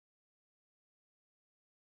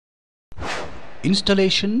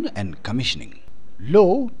Installation and commissioning.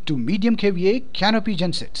 Low to medium kVA canopy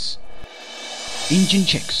gensets. Engine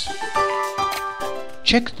checks.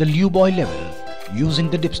 Check the lube oil level using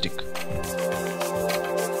the dipstick.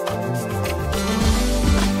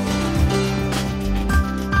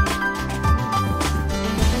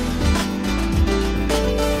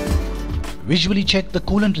 Visually check the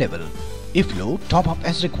coolant level. If low, top up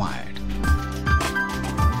as required.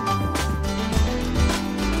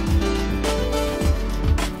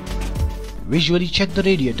 Visually check the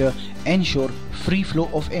radiator, ensure free flow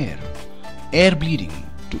of air. Air bleeding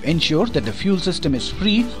to ensure that the fuel system is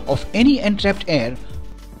free of any entrapped air.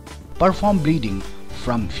 Perform bleeding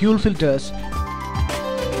from fuel filters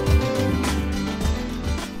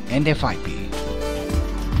and FIP.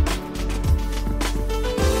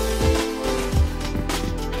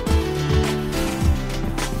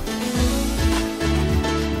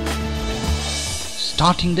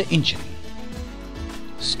 Starting the engine.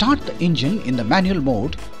 Start the engine in the manual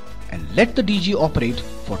mode and let the DG operate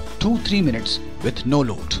for 2-3 minutes with no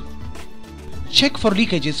load. Check for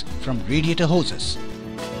leakages from radiator hoses.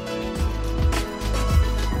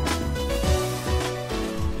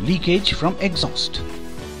 Leakage from exhaust.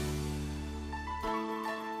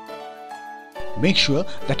 Make sure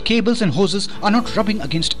that cables and hoses are not rubbing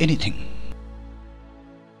against anything.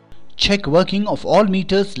 Check working of all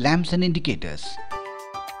meters, lamps and indicators.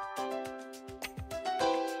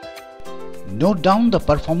 Note down the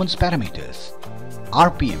performance parameters,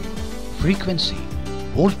 RPM, frequency,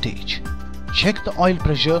 voltage. Check the oil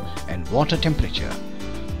pressure and water temperature.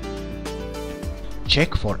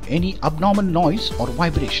 Check for any abnormal noise or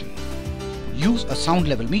vibration. Use a sound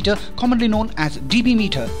level meter, commonly known as dB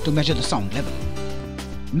meter, to measure the sound level.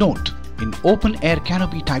 Note, in open air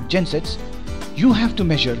canopy type gensets, you have to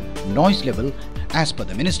measure noise level as per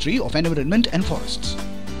the Ministry of Environment and Forests.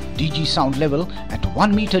 DG sound level at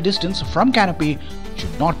 1 meter distance from canopy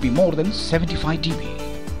should not be more than 75 dB.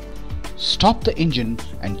 Stop the engine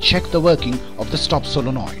and check the working of the stop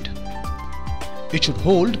solenoid. It should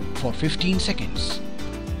hold for 15 seconds.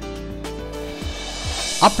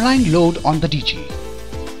 Applying load on the DG.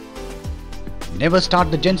 Never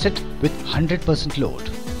start the genset with 100%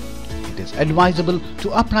 load. It is advisable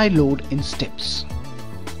to apply load in steps.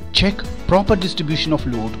 Check proper distribution of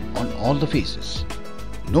load on all the phases.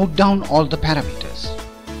 Note down all the parameters.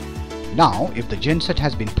 Now, if the genset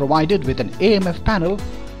has been provided with an AMF panel,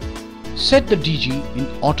 set the DG in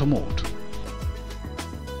auto mode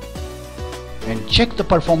and check the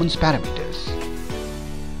performance parameters.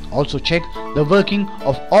 Also check the working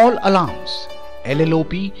of all alarms,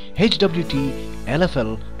 LLOP, HWT,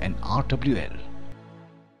 LFL and RWL.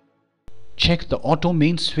 Check the auto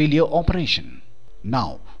mains failure operation.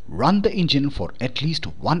 Now, run the engine for at least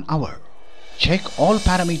 1 hour. Check all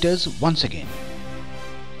parameters once again.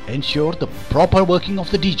 Ensure the proper working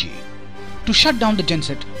of the DG. To shut down the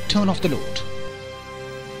genset, turn off the load.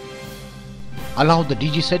 Allow the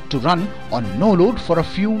DG set to run on no load for a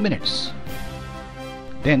few minutes.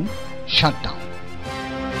 Then shut down.